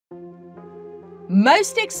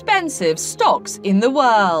Most expensive stocks in the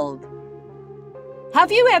world.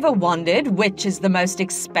 Have you ever wondered which is the most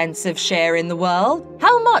expensive share in the world?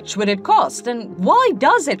 How much would it cost, and why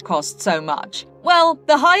does it cost so much? Well,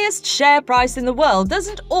 the highest share price in the world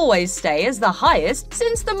doesn't always stay as the highest,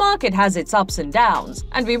 since the market has its ups and downs,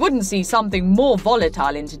 and we wouldn't see something more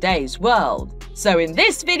volatile in today's world. So in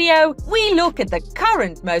this video, we look at the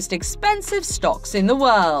current most expensive stocks in the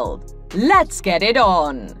world. Let's get it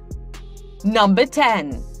on! Number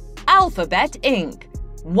 10. Alphabet Inc.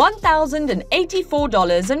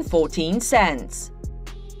 $1,084.14.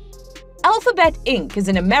 Alphabet Inc. is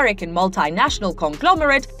an American multinational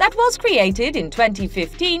conglomerate that was created in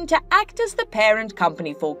 2015 to act as the parent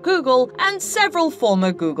company for Google and several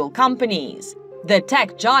former Google companies. The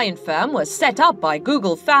tech giant firm was set up by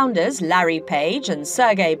Google founders Larry Page and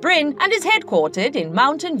Sergey Brin and is headquartered in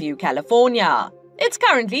Mountain View, California. It's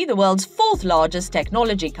currently the world's fourth largest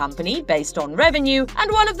technology company based on revenue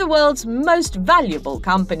and one of the world's most valuable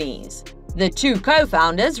companies. The two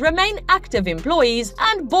co-founders remain active employees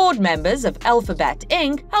and board members of Alphabet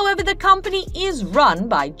Inc. However, the company is run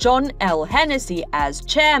by John L. Hennessy as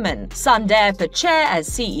chairman, Sundar Pichai as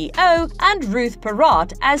CEO, and Ruth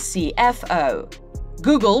Porat as CFO.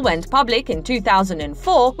 Google went public in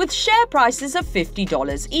 2004 with share prices of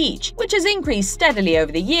 $50 each, which has increased steadily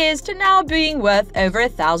over the years to now being worth over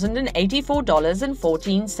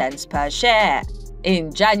 $1,084.14 per share.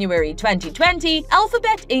 In January 2020,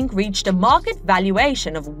 Alphabet Inc. reached a market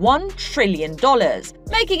valuation of $1 trillion,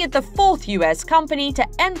 making it the fourth U.S. company to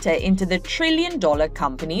enter into the trillion-dollar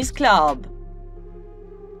companies club.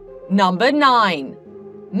 Number 9.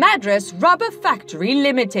 Madras Rubber Factory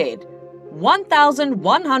Limited.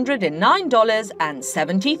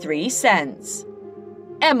 $1,109.73.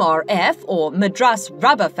 MRF, or Madras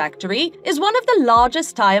Rubber Factory, is one of the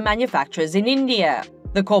largest tire manufacturers in India.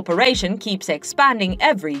 The corporation keeps expanding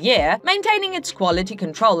every year, maintaining its quality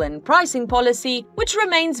control and pricing policy, which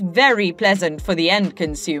remains very pleasant for the end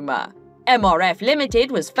consumer. MRF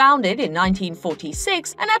Limited was founded in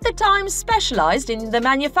 1946 and at the time specialized in the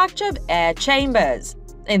manufacture of air chambers.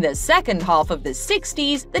 In the second half of the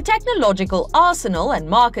 60s, the technological arsenal and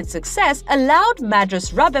market success allowed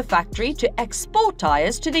Madras Rubber Factory to export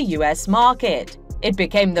tires to the US market. It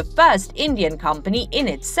became the first Indian company in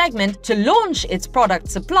its segment to launch its product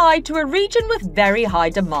supply to a region with very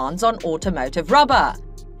high demands on automotive rubber.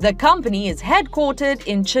 The company is headquartered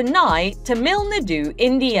in Chennai, Tamil Nadu,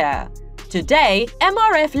 India. Today,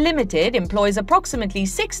 MRF Limited employs approximately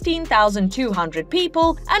 16,200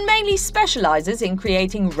 people and mainly specializes in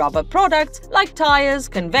creating rubber products like tires,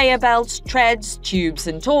 conveyor belts, treads, tubes,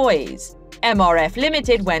 and toys. MRF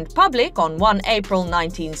Limited went public on 1 April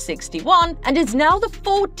 1961 and is now the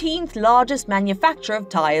 14th largest manufacturer of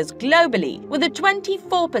tires globally, with a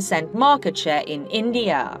 24% market share in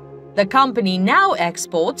India. The company now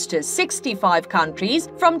exports to 65 countries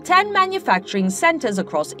from 10 manufacturing centers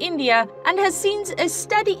across India and has seen a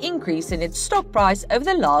steady increase in its stock price over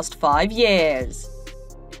the last 5 years.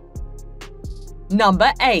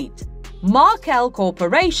 Number 8. Markel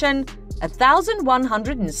Corporation,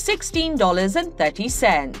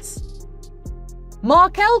 $1,116.30.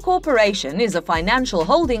 Markel Corporation is a financial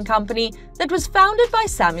holding company that was founded by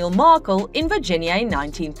Samuel Markel in Virginia in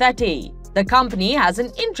 1930. The company has an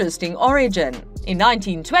interesting origin. In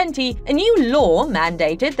 1920, a new law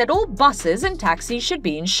mandated that all buses and taxis should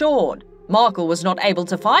be insured. Markel was not able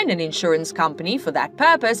to find an insurance company for that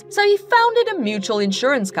purpose, so he founded a mutual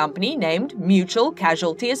insurance company named Mutual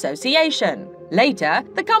Casualty Association. Later,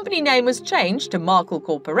 the company name was changed to Markel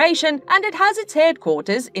Corporation and it has its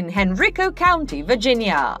headquarters in Henrico County,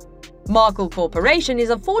 Virginia. Markel Corporation is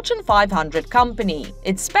a Fortune 500 company.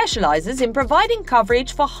 It specializes in providing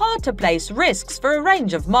coverage for hard-to-place risks for a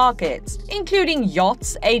range of markets, including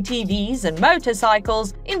yachts, ATVs and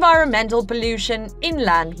motorcycles, environmental pollution,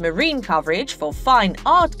 inland marine coverage for fine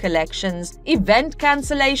art collections, event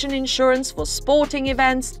cancellation insurance for sporting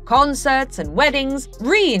events, concerts and weddings,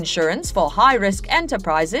 reinsurance for high-risk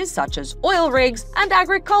enterprises such as oil rigs, and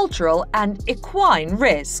agricultural and equine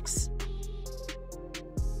risks.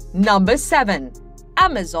 Number 7.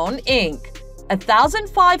 Amazon Inc.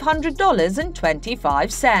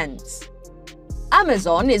 $1,500.25.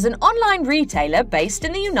 Amazon is an online retailer based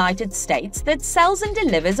in the United States that sells and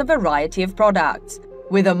delivers a variety of products.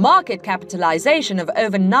 With a market capitalization of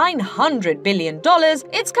over $900 billion,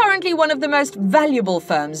 it's currently one of the most valuable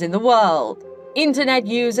firms in the world. Internet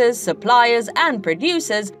users, suppliers, and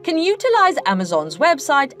producers can utilize Amazon's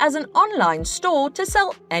website as an online store to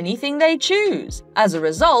sell anything they choose. As a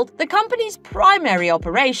result, the company's primary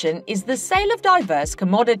operation is the sale of diverse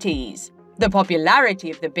commodities. The popularity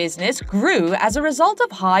of the business grew as a result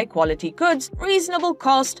of high-quality goods, reasonable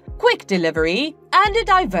cost, quick delivery, and a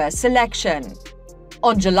diverse selection.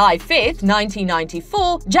 On July 5,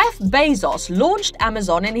 1994, Jeff Bezos launched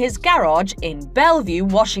Amazon in his garage in Bellevue,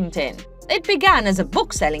 Washington. It began as a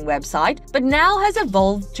book-selling website, but now has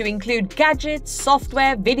evolved to include gadgets,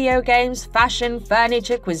 software, video games, fashion,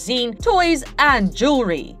 furniture, cuisine, toys, and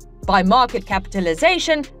jewelry. By market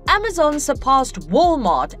capitalization, Amazon surpassed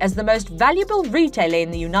Walmart as the most valuable retailer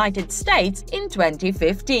in the United States in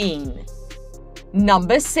 2015.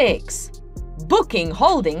 Number 6. Booking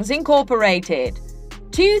Holdings Incorporated,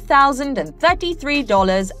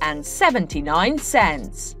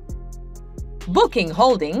 $2,033.79. Booking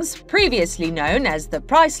Holdings, previously known as the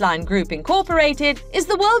Priceline Group Incorporated, is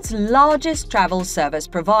the world's largest travel service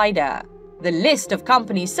provider. The list of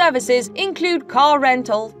company services include car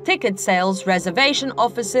rental, ticket sales, reservation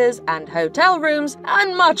offices and hotel rooms,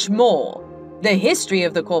 and much more. The history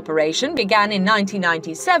of the corporation began in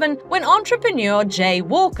 1997 when entrepreneur Jay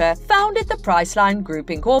Walker founded the Priceline Group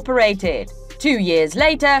Incorporated. 2 years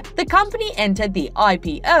later, the company entered the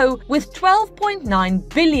IPO with $12.9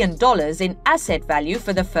 billion in asset value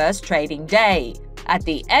for the first trading day. At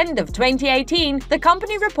the end of 2018, the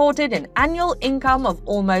company reported an annual income of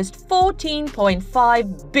almost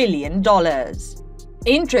 $14.5 billion.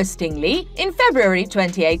 Interestingly, in February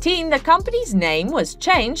 2018, the company's name was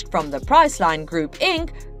changed from the Priceline Group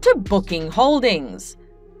Inc. to Booking Holdings.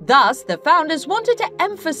 Thus, the founders wanted to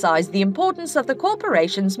emphasize the importance of the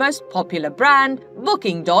corporation's most popular brand,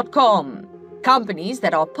 Booking.com. Companies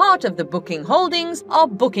that are part of the Booking Holdings are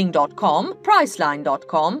Booking.com,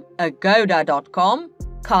 Priceline.com, Agoda.com,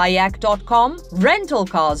 Kayak.com,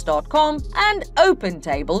 Rentalcars.com, and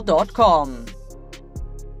OpenTable.com.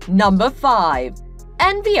 Number 5.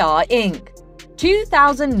 NVR Inc.,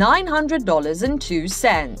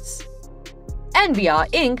 $2,900.02. NVR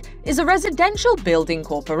Inc. is a residential building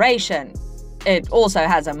corporation. It also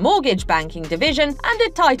has a mortgage banking division and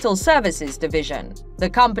a title services division. The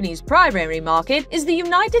company's primary market is the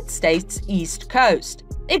United States East Coast.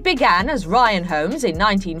 It began as Ryan Homes in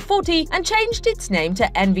 1940 and changed its name to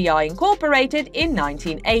NVR Incorporated in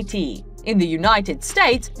 1980. In the United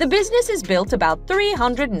States, the business has built about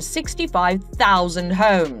 365,000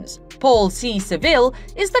 homes. Paul C. Seville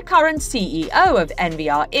is the current CEO of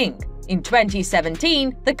NVR Inc. In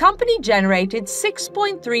 2017, the company generated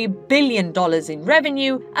 $6.3 billion in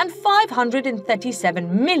revenue and $537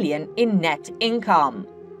 million in net income.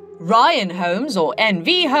 Ryan Homes or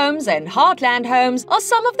NV Homes and Heartland Homes are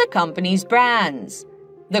some of the company's brands.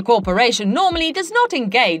 The corporation normally does not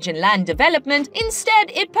engage in land development.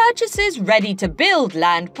 Instead, it purchases ready-to-build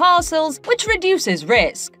land parcels, which reduces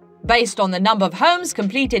risk. Based on the number of homes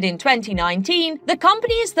completed in 2019, the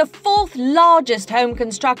company is the 4th largest home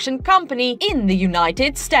construction company in the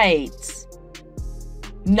United States.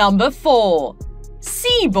 Number 4.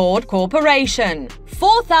 Seaboard Corporation,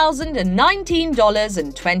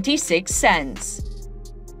 $4,019.26.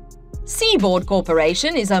 Seaboard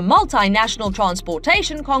Corporation is a multinational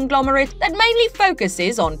transportation conglomerate that mainly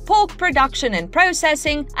focuses on pork production and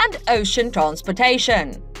processing and ocean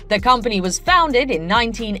transportation. The company was founded in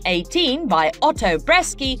 1918 by Otto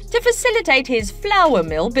Bresky to facilitate his flour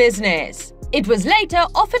mill business. It was later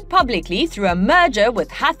offered publicly through a merger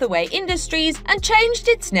with Hathaway Industries and changed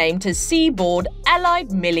its name to Seaboard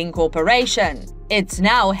Allied Milling Corporation. It's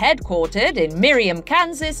now headquartered in Merriam,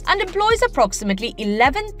 Kansas, and employs approximately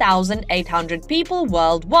 11,800 people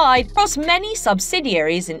worldwide across many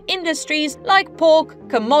subsidiaries in industries like pork,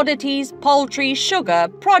 commodities, poultry, sugar,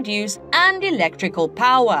 produce, and electrical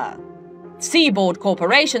power. Seaboard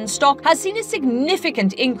Corporation stock has seen a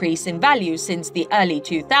significant increase in value since the early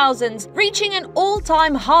 2000s, reaching an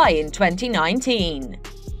all-time high in 2019.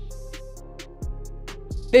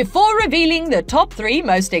 Before revealing the top 3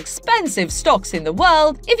 most expensive stocks in the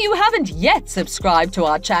world, if you haven't yet subscribed to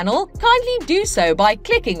our channel, kindly do so by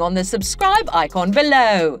clicking on the subscribe icon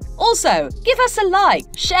below. Also, give us a like,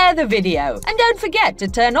 share the video, and don't forget to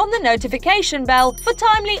turn on the notification bell for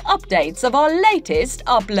timely updates of our latest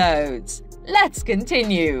uploads. Let's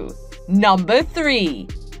continue. Number 3.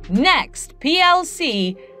 Next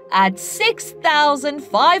PLC at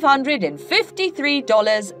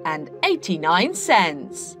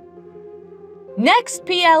 $6,553.89. Next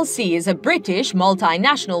PLC is a British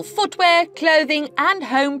multinational footwear, clothing and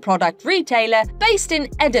home product retailer based in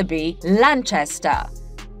Edderby, Lancaster.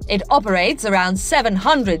 It operates around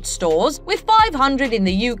 700 stores, with 500 in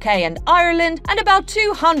the UK and Ireland and about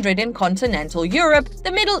 200 in continental Europe,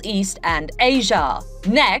 the Middle East and Asia.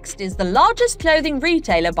 Next is the largest clothing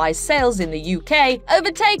retailer by sales in the UK,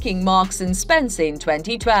 overtaking Marks & Spencer in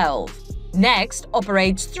 2012. Next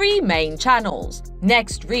operates 3 main channels.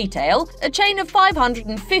 Next Retail, a chain of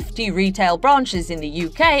 550 retail branches in the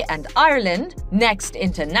UK and Ireland. Next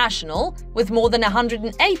International, with more than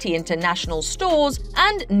 180 international stores.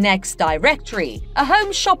 And Next Directory, a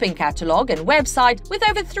home shopping catalogue and website with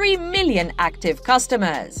over 3 million active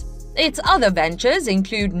customers. Its other ventures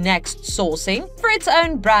include Next Sourcing for its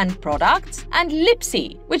own brand products and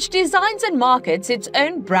Lipsy, which designs and markets its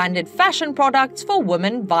own branded fashion products for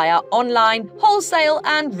women via online, wholesale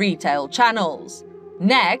and retail channels.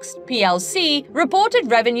 Next plc reported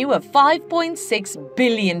revenue of $5.6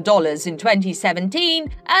 billion in 2017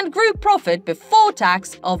 and group profit before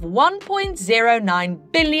tax of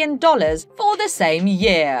 $1.09 billion for the same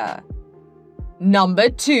year. Number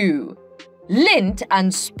 2. Lindt &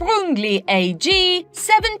 Sprüngli AG,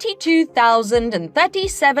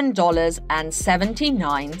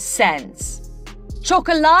 $72,037.79.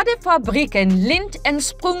 Schokoladefabriken Lindt &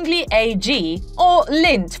 Sprüngli AG, or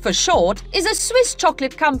Lindt for short, is a Swiss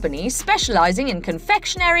chocolate company specializing in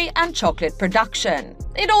confectionery and chocolate production.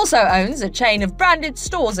 It also owns a chain of branded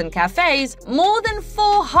stores and cafes, more than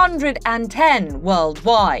 410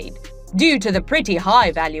 worldwide. Due to the pretty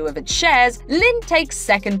high value of its shares, Lindt takes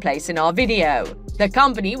second place in our video. The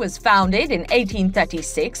company was founded in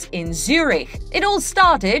 1836 in Zurich. It all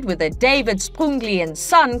started with a David Sprüngli &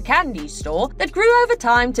 Son candy store that grew over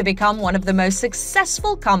time to become one of the most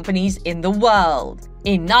successful companies in the world.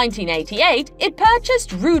 In 1988, it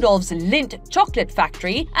purchased Rudolf's Lindt chocolate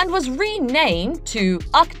factory and was renamed to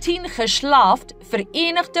Aktiengeslacht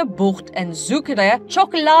Verenigde Bucht en Zuckere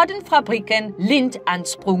Schokoladenfabriken Lindt &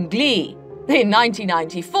 Sprüngli. In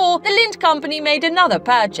 1994, the Lindt company made another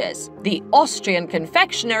purchase, the Austrian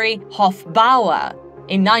confectionery Hofbauer.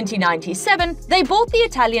 In 1997, they bought the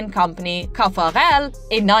Italian company Caffarel,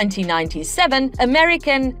 in 1997,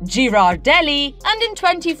 American Girardelli, and in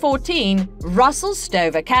 2014, Russell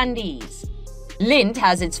Stover Candies. Lindt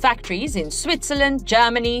has its factories in Switzerland,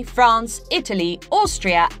 Germany, France, Italy,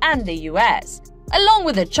 Austria, and the US. Along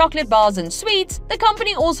with the chocolate bars and sweets, the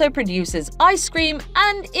company also produces ice cream,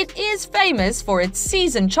 and it is famous for its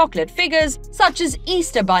seasoned chocolate figures such as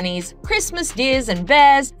Easter bunnies, Christmas deers and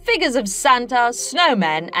bears, figures of Santa,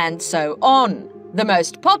 snowmen, and so on. The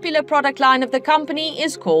most popular product line of the company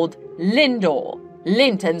is called Lindor.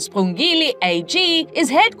 Lindt & Sprüngli AG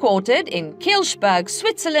is headquartered in Kilchberg,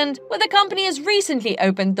 Switzerland, where the company has recently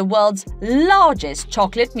opened the world's largest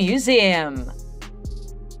chocolate museum.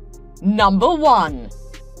 Number 1.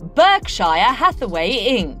 Berkshire Hathaway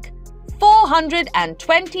Inc.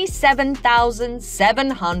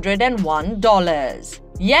 $427,701.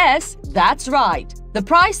 Yes, that's right. The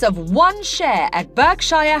price of one share at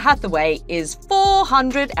Berkshire Hathaway is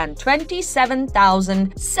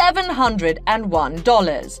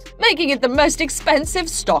 $427,701, making it the most expensive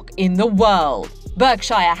stock in the world.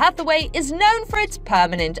 Berkshire Hathaway is known for its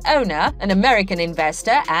permanent owner, an American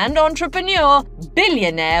investor and entrepreneur,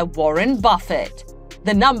 billionaire Warren Buffett.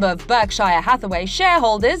 The number of Berkshire Hathaway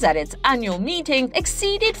shareholders at its annual meeting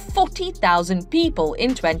exceeded 40,000 people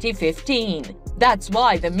in 2015. That's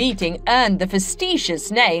why the meeting earned the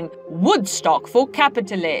facetious name Woodstock for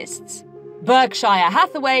Capitalists. Berkshire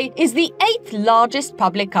Hathaway is the 8th largest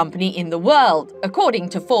public company in the world, according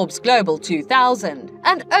to Forbes Global 2000,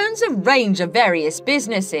 and owns a range of various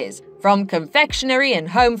businesses, from confectionery and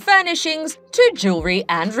home furnishings to jewelry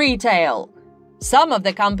and retail. Some of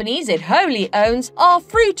the companies it wholly owns are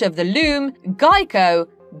Fruit of the Loom, Geico,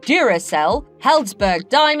 Duracell, Helzberg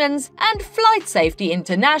Diamonds, and Flight Safety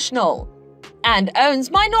International, and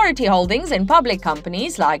owns minority holdings in public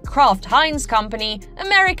companies like Kraft Heinz Company,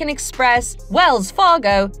 American Express, Wells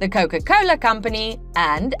Fargo, the Coca-Cola Company,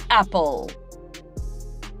 and Apple.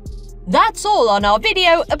 That's all on our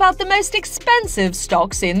video about the most expensive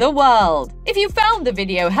stocks in the world. If you found the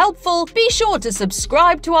video helpful, be sure to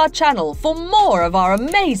subscribe to our channel for more of our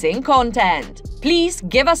amazing content. Please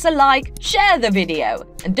give us a like, share the video,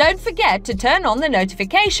 and don't forget to turn on the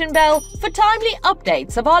notification bell for timely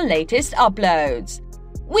updates of our latest uploads.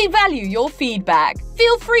 We value your feedback.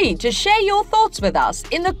 Feel free to share your thoughts with us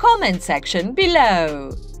in the comment section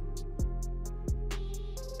below.